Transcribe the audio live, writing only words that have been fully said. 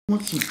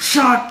Want some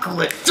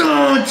chocolate,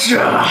 don't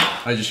ya?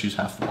 I just used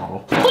half the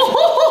bottle.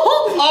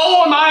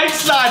 Oh, am I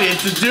excited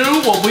to do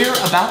what we're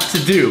about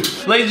to do.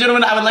 Ladies and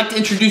gentlemen, I would like to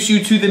introduce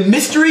you to the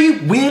Mystery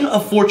Wheel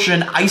of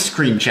Fortune Ice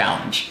Cream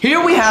Challenge.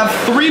 Here we have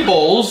 3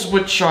 bowls,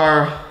 which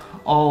are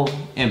all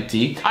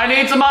empty. I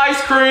need some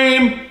ice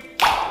cream.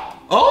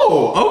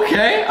 Oh,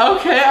 okay.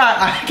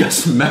 I got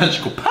some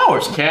magical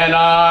powers. Can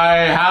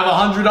I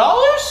have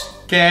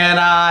 $100? Can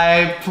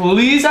I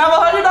please have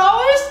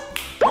 $100?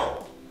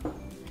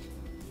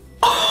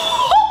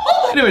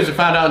 Anyways, we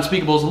found out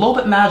Unspeakable is a little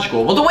bit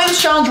magical. Well, the way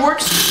this challenge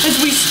works is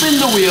we spin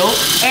the wheel,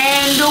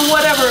 and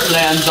whatever it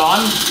lands on,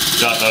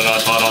 chocolate,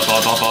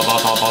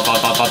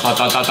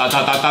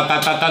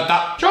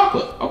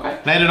 okay.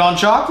 Landed on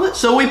chocolate,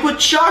 so we put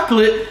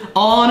chocolate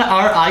on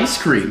our ice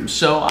cream.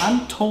 So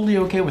I'm totally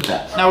okay with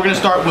that. Now we're gonna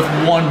start with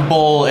 1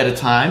 bowl at a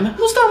time.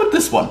 We'll start with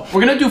this one. We're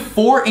gonna do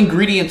 4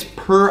 ingredients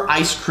per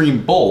ice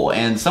cream bowl,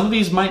 and some of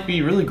these might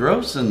be really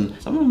gross, and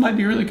some of them might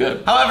be really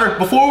good. However,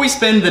 before we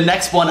spin the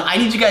next one, I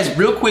need you guys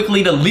real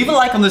quickly to leave a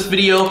like on this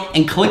video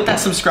and click that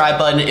subscribe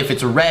button if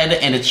it's red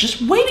and it's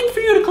just waiting for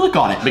you to click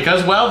on it.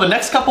 Because, well, the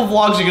next couple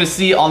vlogs you're gonna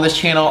see on this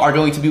channel are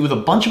going to be with a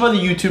bunch of other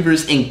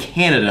YouTubers in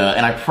Canada,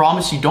 and I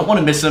promise you don't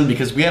want to miss them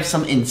because we have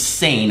some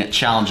insane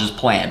challenges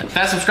planned. If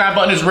that subscribe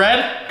button is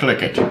red,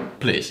 click it,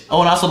 please.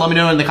 Oh, and also let me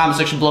know in the comment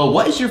section below,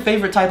 what is your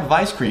favorite type of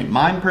ice cream?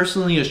 Mine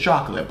personally is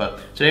chocolate,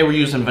 but today we're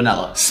using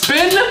vanilla.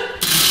 Spin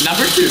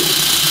number 2.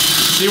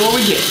 See what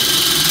we get.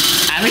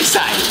 I'm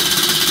excited.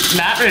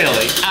 Not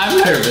really. I'm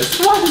nervous.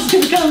 What is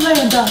it gonna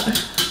land on?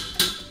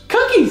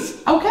 Cookies.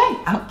 Okay,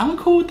 I'm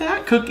cool with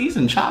that. Cookies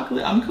and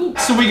chocolate, I'm cool.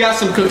 So we got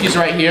some cookies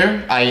right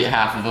here. I ate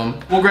half of them.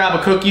 We'll grab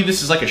a cookie.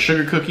 This is like a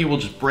sugar cookie. We'll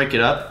just break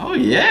it up. Oh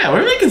yeah,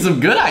 we're making some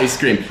good ice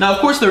cream. Now, of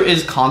course, there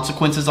is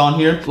consequences on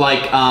here,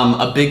 like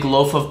a big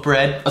loaf of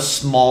bread, a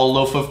small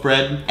loaf of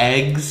bread,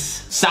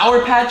 eggs,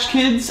 Sour Patch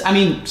Kids. I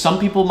mean, some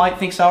people might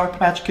think Sour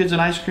Patch Kids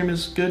and ice cream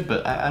is good,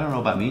 but I don't know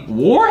about me.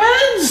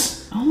 Warheads?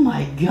 Oh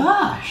my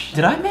gosh.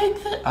 Did I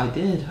make that? I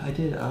did.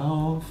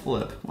 Oh,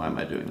 flip. Why am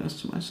I doing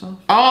this to myself?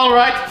 All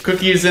right,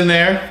 cookies in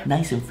there.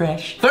 Nice and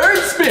fresh. 3rd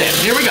spin,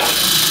 here we go.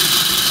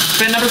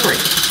 Spin number 3.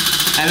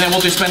 And then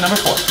we'll do spin number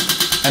 4.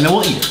 And then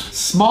we'll eat it.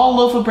 Small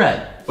loaf of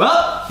bread.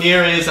 Well,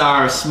 here is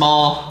our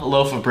small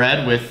loaf of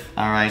bread with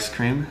our ice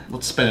cream.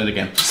 Let's spin it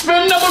again.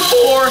 Spin number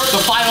 4,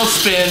 the final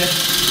spin.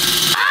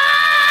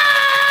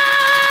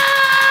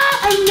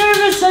 I'm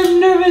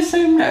nervous.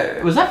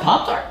 Was that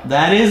Pop-Tart?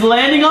 That is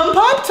landing on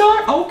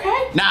Pop-Tart,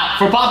 okay. Now,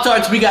 for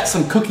Pop-Tarts, we got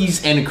some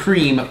cookies and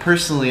cream.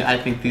 Personally, I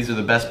think these are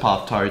the best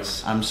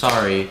Pop-Tarts. I'm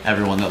sorry,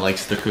 everyone that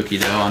likes the cookie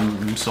dough,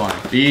 I'm sorry.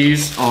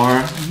 These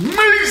are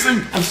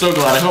amazing. I'm so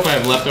glad. I hope I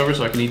have leftovers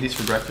so I can eat these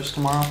for breakfast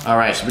tomorrow. All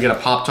right, so we got a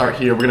Pop-Tart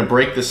here. We're gonna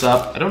break this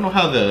up. I don't know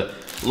how the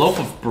loaf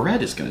of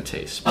bread is gonna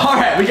taste. All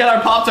right, we got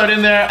our Pop-Tart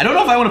in there. I don't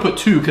know if I want to put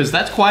 2 because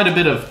that's quite a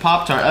bit of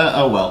Pop-Tart.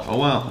 Oh well.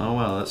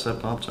 Let's have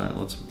Pop-Tart.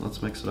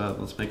 Let's mix it up.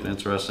 Let's make it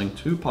interesting.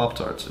 2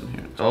 Pop-Tarts in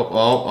here.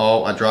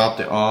 Oh, I dropped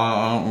it.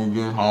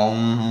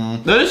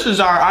 This is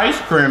our ice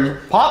cream.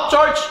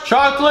 Pop-Tarts,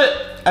 chocolate,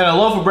 and a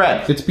loaf of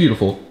bread. It's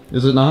beautiful,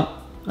 is it not?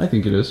 I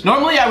think it is.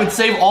 Normally I would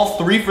save all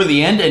 3 for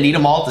the end and eat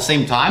them all at the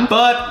same time,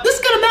 but this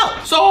is gonna melt.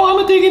 So I'm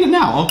gonna dig in it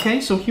now, okay?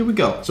 So here we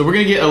go. So we're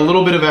gonna get a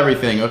little bit of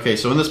everything. Okay,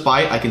 so in this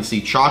bite, I can see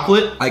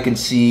chocolate, I can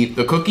see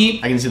the cookie,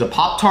 I can see the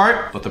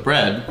Pop-Tart, but the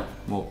bread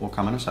will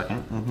come in a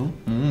second.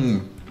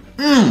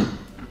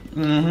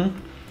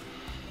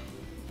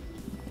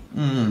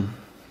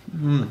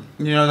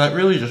 You know, that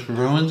really just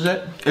ruins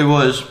it. It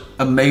was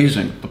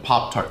amazing. The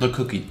Pop-Tart, the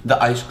cookie, the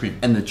ice cream,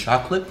 and the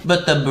chocolate.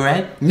 But the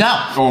bread,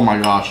 no. Oh my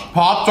gosh.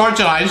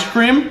 Pop-Tarts and ice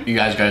cream? You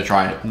guys gotta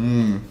try it.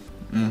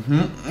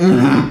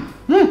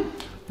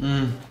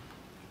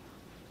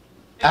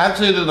 I'd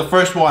say that the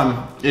first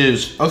one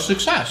is a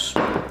success,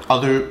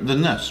 other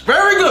than this.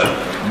 Very good.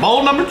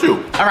 Bowl number 2.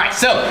 All right,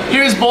 so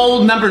here's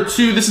bowl number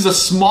 2. This is a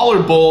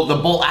smaller bowl. The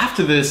bowl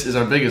after this is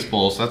our biggest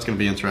bowl, so that's gonna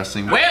be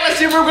interesting. Well, let's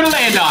see what we're gonna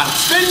land on.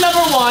 Spin number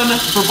 1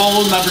 for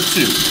bowl number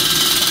 2.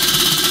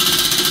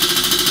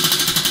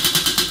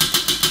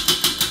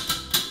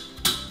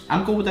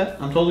 I'm cool with that.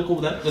 I'm totally cool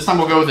with that. This time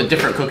we'll go with a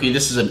different cookie.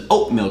 This is an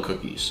oatmeal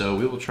cookie, so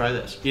we will try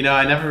this. You know,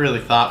 I never really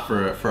thought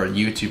for a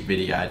YouTube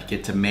video I'd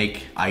get to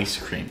make ice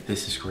cream.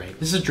 This is great.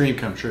 This is a dream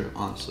come true,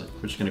 honestly.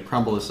 We're just gonna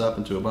crumble this up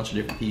into a bunch of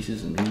different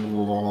pieces and spin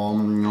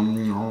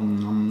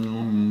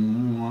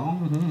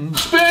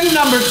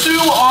number 2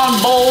 on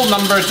bowl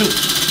number 2.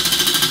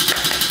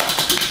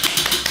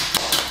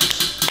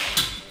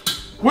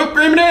 Whipped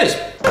cream it is.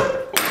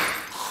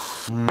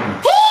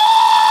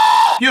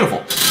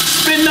 Beautiful.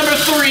 Spin number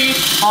 3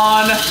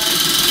 on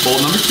bowl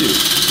number 2.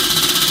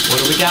 What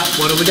do we got?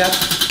 What do we got?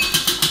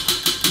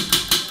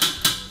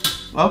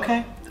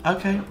 Okay, all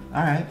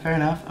right, fair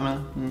enough. I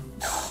mean,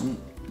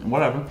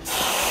 whatever.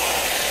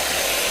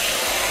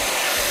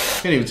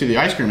 Can't even see the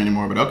ice cream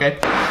anymore, but okay.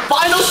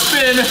 Final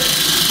spin.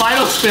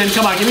 Final spin.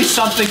 Come on, give me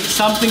something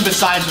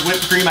besides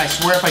whipped cream. I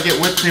swear if I get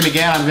whipped cream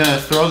again, I'm gonna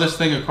throw this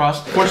thing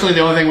across. Fortunately,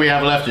 the only thing we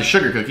have left is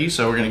sugar cookies,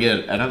 so we're gonna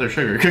get another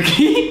sugar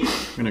cookie.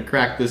 We're gonna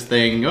crack this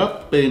thing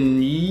up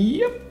and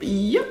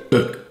yep.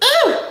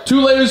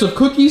 2 layers of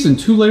cookies and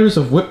 2 layers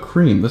of whipped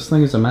cream. This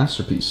thing is a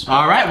masterpiece.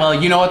 All right, well,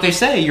 you know what they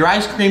say. Your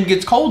ice cream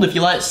gets cold if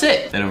you let it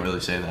sit. They don't really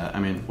say that. I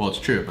mean, well, it's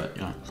true, but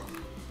you know.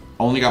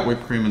 Only got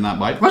whipped cream in that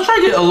bite. Let's try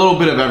to get a little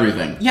bit of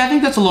everything. Yeah, I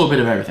think that's a little bit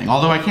of everything.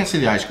 Although I can't see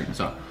the ice cream,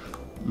 so.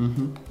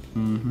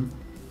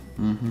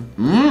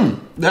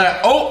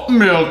 That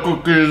oatmeal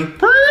cookie is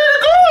pretty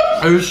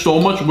good. There's so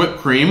much whipped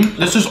cream.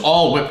 This is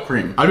all whipped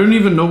cream. I don't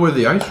even know where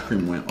the ice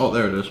cream went. Oh,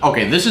 there it is.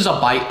 Okay, this is a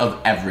bite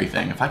of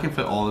everything. If I can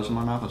fit all this in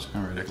my mouth, that's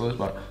kind of ridiculous,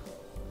 but.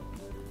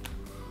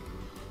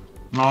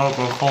 No, it's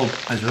really cold.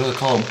 It's really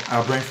cold.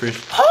 Our brain freeze.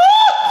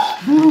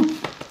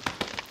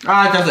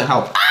 Ah, it doesn't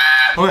help.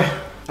 Okay.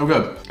 Oh,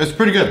 good. It's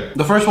pretty good.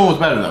 The first one was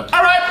better though.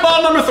 All right,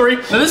 bowl number 3.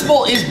 Now this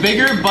bowl is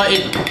bigger, but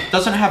it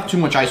doesn't have too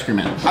much ice cream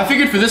in it. I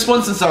figured for this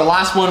one, since our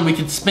last one, we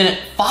could spin it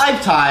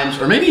 5 times,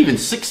 or maybe even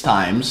 6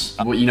 times.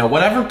 You know,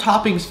 whatever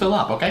toppings fill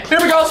up, okay? Here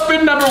we go,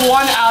 spin number 1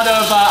 out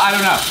of, I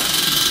don't know.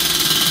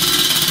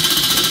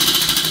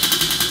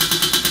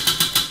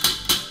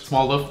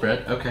 Small loaf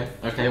bread, okay.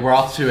 Okay, we're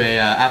off to a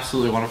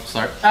absolutely wonderful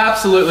start.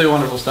 Absolutely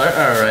wonderful start.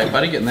 All right,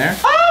 buddy, getting there.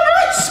 All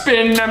right,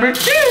 spin number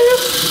 2.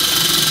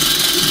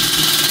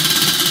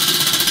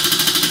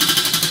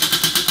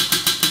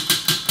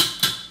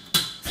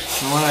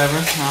 Whatever,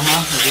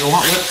 If you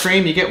want whipped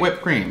cream, you get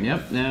whipped cream.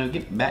 Yep, now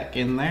get back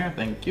in there,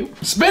 thank you.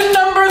 Spin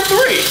number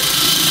 3.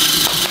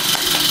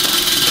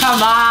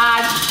 Come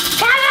on,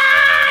 come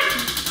on!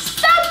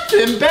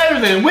 Something better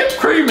than whipped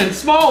cream and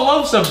small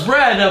loaves of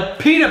bread, of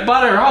peanut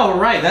butter. All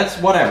right, that's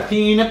whatever.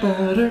 Peanut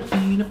butter,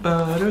 peanut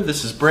butter.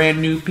 This is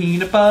brand new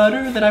peanut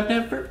butter that I've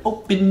never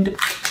opened.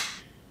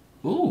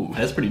 Ooh,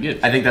 that's pretty good.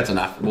 I think that's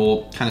enough.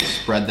 We'll kind of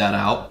spread that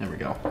out. There we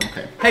go.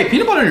 Okay. Hey,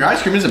 peanut butter in your ice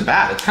cream isn't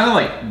bad. It's kind of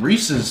like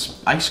Reese's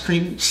ice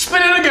cream.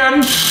 Spin it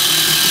again.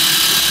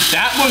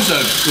 That was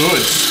a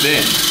good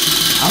spin.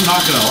 I'm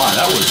not gonna lie,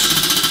 that was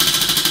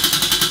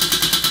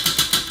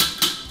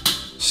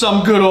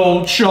some good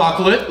old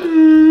chocolate.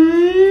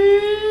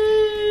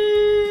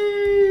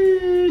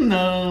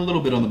 No, a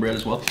little bit on the bread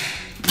as well.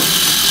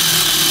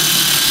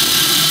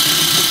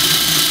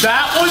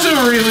 That was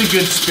a really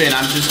good spin.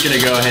 I'm just gonna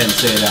go ahead and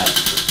say that.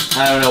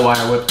 I don't know why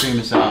our whipped cream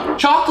is out.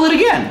 Chocolate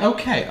again.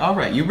 Okay, all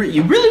right. You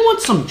really want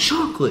some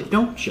chocolate,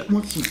 don't you?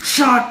 Want some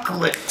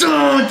Chocolate,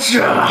 don't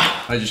ya?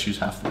 I just used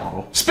half the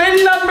bottle.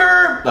 Spin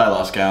number. I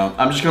lost count.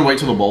 I'm just gonna wait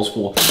till the bowl's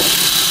full.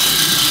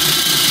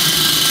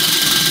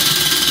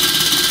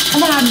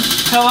 Come on,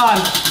 come on.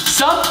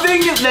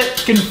 Something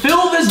that can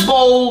fill this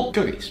bowl.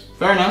 Cookies.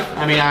 Fair enough.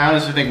 I mean, I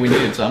honestly think we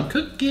needed some.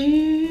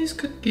 Cookies,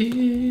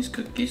 cookies,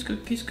 cookies,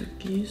 cookies,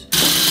 cookies.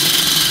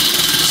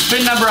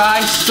 Spin number,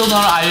 I still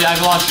don't know.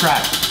 I've lost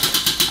track.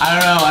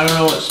 I don't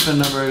know what spin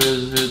number it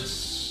is.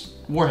 It's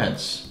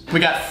warheads. We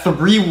got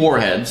 3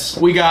 warheads.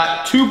 We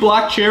got 2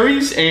 black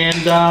cherries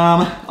and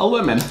a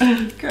lemon.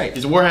 Great.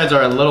 These warheads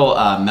are a little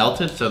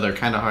melted, so they're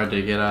kind of hard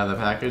to get out of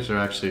the package. They're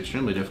actually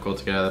extremely difficult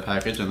to get out of the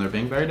package, and they're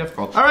being very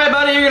difficult. All right,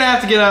 buddy, you're gonna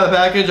have to get out of the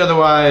package.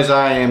 Otherwise,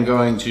 I am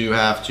going to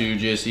have to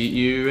just eat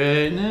you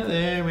right now.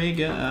 There we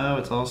go. Oh,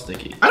 it's all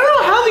sticky. I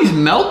don't know how these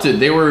melted.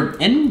 They were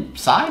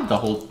inside the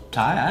whole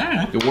time. I don't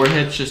know. Do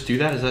warheads just do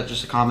that? Is that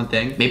just a common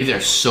thing? Maybe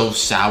they're so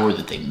sour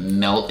that they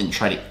melt and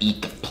try to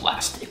eat the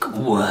plastic.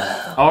 Whoa.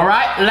 All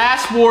right,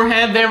 last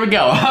warhead. There we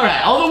go. All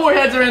right, all the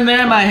warheads are in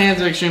there. My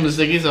hands are extremely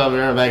sticky, so I'll be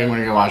right back. I'm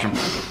gonna go wash them.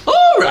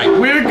 All right,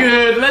 we're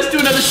good. Let's do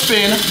another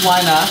spin.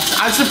 Why not?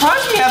 I'm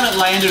surprised we haven't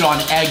landed on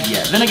egg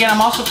yet. Then again,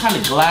 I'm also kind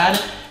of glad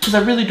because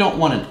I really don't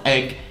want an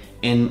egg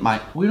in my,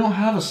 we don't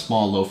have a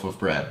small loaf of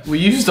bread. We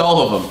used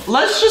all of them.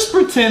 Let's just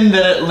pretend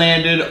that it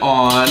landed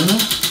on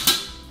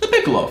the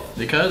big loaf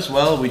because,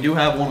 well, we do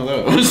have one of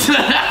those.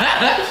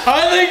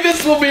 I think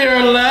this will be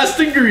our last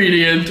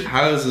ingredient.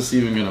 How is this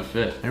even gonna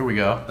fit? There we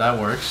go, that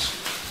works.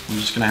 I'm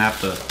just gonna have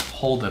to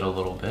hold it a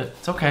little bit.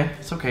 It's okay,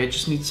 it's okay. It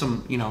just needs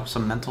some, you know,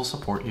 some mental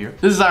support here.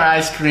 This is our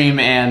ice cream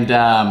and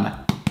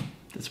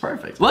it's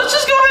perfect. Let's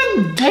just go ahead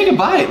and take a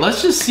bite.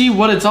 Let's just see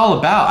what it's all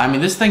about. I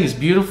mean, this thing is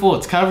beautiful.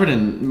 It's covered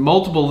in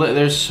multiple,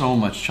 there's so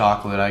much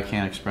chocolate. I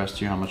can't express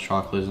to you how much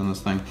chocolate is in this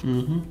thing.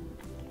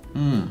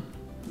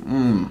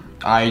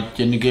 I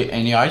didn't get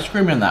any ice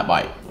cream in that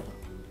bite.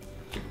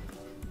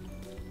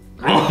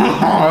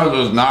 That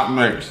does not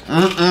mix.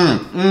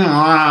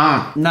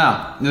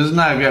 No, this is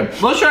not good.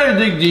 Let's try to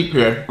dig deep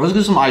here. Let's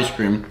get some ice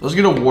cream. Let's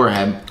get a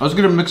warhead. Let's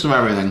get a mix of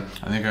everything.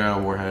 I think I got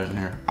a warhead in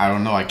here. I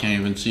don't know, I can't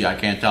even see, I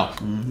can't tell. Take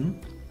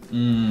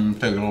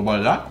a little bite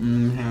of that.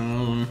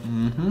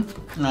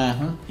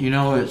 You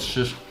know, it's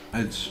just,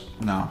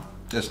 no.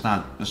 It's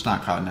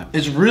not cotton.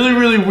 It's really,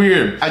 really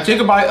weird. I take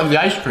a bite of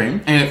the ice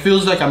cream and it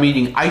feels like I'm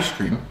eating ice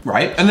cream,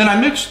 right? And then I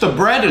mix the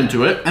bread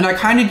into it and I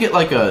kind of get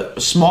like a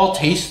small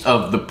taste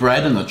of the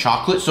bread and the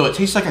chocolate. So it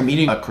tastes like I'm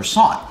eating a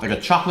croissant, like a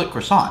chocolate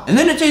croissant. And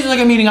then it tastes like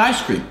I'm eating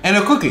ice cream and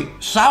a cookie.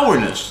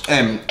 Sourness,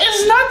 and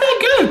it's not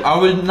that good. I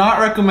would not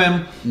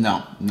recommend,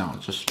 no,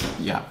 just,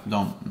 yeah,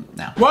 don't,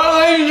 no. Well,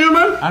 ladies and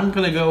gentlemen, I'm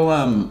gonna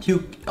go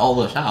puke all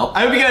this out.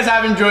 I hope you guys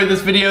have enjoyed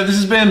this video. This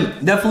has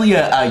been definitely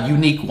a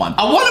unique one.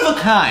 A one of a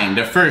kind,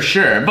 for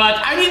sure. But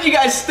I need you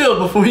guys still,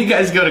 before you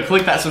guys go, to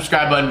click that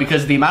subscribe button,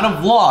 because the amount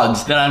of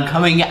vlogs that I'm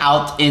coming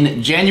out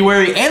in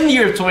January and the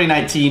year of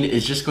 2019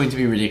 is just going to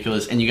be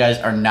ridiculous, and you guys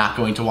are not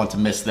going to want to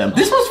miss them.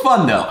 This was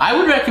fun though. I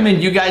would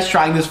recommend you guys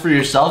trying this for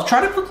yourself.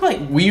 Try to put like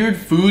weird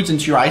foods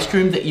into your ice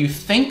cream that you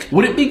think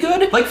wouldn't be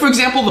good. Like for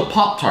example, the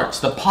Pop-Tarts.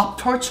 The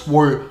Pop-Tarts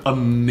were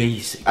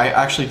amazing. I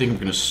actually think I'm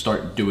gonna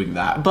start doing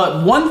that.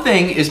 But one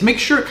thing is make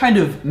sure it kind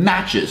of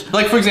matches.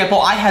 Like for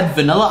example, I had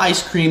vanilla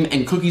ice cream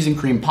and cookies and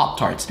cream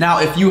Pop-Tarts. Now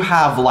if you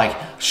have like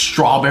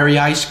strawberry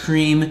ice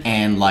cream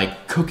and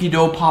like cookie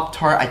dough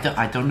Pop-Tart,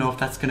 I don't know if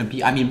that's gonna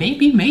be, I mean,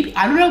 maybe,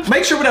 I don't know.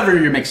 Make sure whatever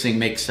you're mixing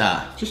makes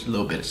just a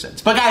little bit of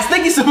sense. But guys,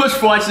 thank you so much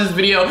for watching this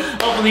video.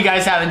 Hopefully you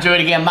guys have enjoyed.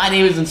 Again, my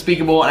name is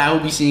Unspeakable, and I will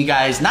be seeing you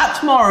guys not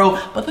tomorrow,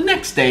 but the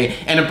next day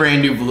in a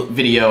brand new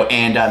video.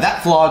 And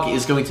that vlog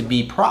is going to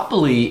be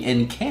probably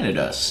in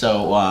Canada.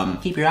 So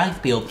keep your eyes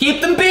peeled.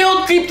 Keep them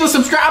peeled, keep the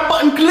subscribe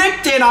button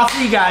clicked, and I'll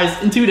see you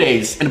guys in 2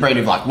 days in a brand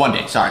new vlog. One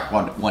day, sorry,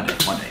 one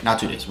day, not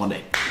 2 days, one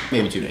day.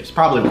 Maybe 2 days,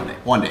 probably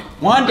one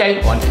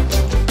day.